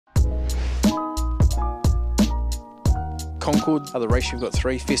Concorde, other race you've got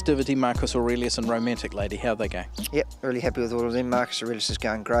 3, Festivity, Markus, Aurelius and Romantic Lady. How are they going? Yep, really happy with all of them. Markus Aurelius is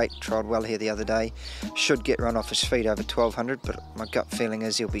going great, trialled well here the other day. Should get run off his feet over 1200, but my gut feeling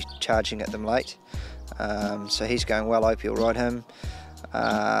is he'll be charging at them late. So he's going well, I hope you'll ride him.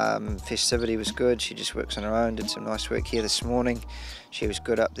 Festivity was good, she just works on her own, did some nice work here this morning. She was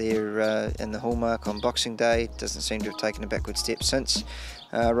good up there in the Hallmark on Boxing Day, doesn't seem to have taken a backward step since.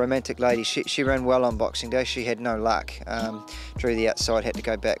 Romantic Lady, she ran well on Boxing Day, she had no luck. Drew the outside, had to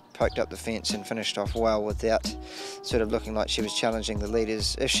go back, poked up the fence and finished off well without sort of looking like she was challenging the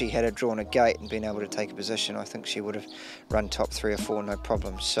leaders. If she had drawn a gate and been able to take a position, I think she would have run top 3 or 4 no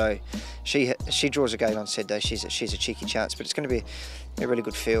problem. So she draws a gate on Saturday, she's a cheeky chance, but it's going to be a really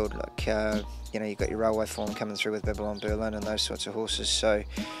good field. Like you know, you've got your railway form coming through with Babylon Berlin and those sorts of horses, so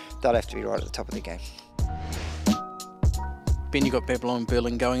they'll have to be right at the top of their game. Ben, you got Babylon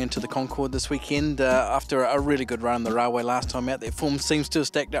Berlin going into the Concorde this weekend after a really good run on the railway last time out. Their form seems to have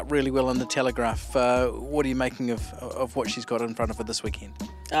stacked up really well in the Telegraph. What are you making of what she's got in front of her this weekend?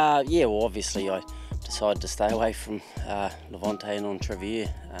 Yeah, well, obviously I decided to stay away from Levante and on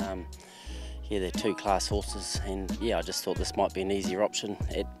Trivier. Yeah, they're 2 class horses, and yeah, I just thought this might be an easier option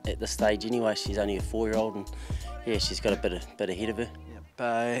at this stage anyway. She's only a 4-year-old, and yeah, she's got a bit ahead of her.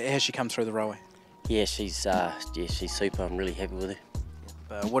 Yep. How's she come through the railway? Yeah, she's super. I'm really happy with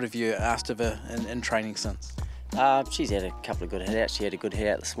her. What have you asked of her in training since? She's had a couple of good head outs. She had a good head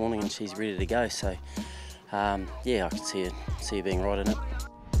out this morning, and she's ready to go. So yeah, I can see her being right in it.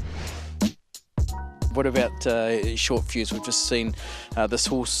 What about short fuse? We've just seen this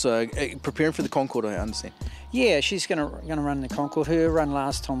horse preparing for the Concorde, I understand. Yeah, she's going to run the Concorde. Her run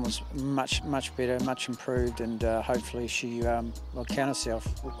last time was much better, much improved, and hopefully she will count herself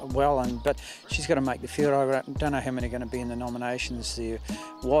well. But she's got to make the field. I don't know how many are going to be in the nominations. There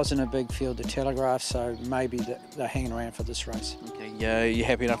wasn't a big field, the Telegraph, so maybe they're hanging around for this race. Okay, yeah, you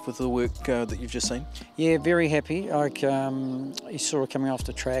happy enough with the work that you've just seen? Yeah, very happy. Like you saw her coming off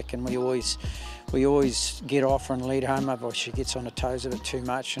the track, and we always get off her and lead home. Otherwise she gets on her toes a bit too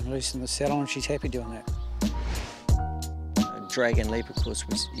much and loosen the saddle, and she's happy doing that. Dragon Leap, of course,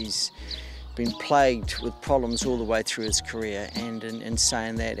 he's been plagued with problems all the way through his career, and in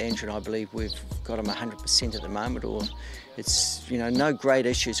saying that, Andrew and I believe we've got him 100% at the moment, or it's, you know, no great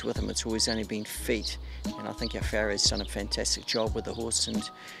issues with him. It's always only been feet, and I think our farrier's done a fantastic job with the horse, and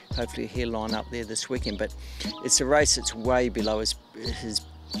hopefully he'll line up there this weekend. But it's a race that's way below his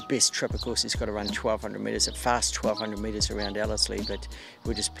best trip. Of course, he's got to run 1200 metres, a fast 1200 metres around Ellerslie, but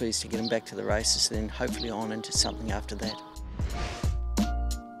we're just pleased to get him back to the races, then hopefully on into something after that.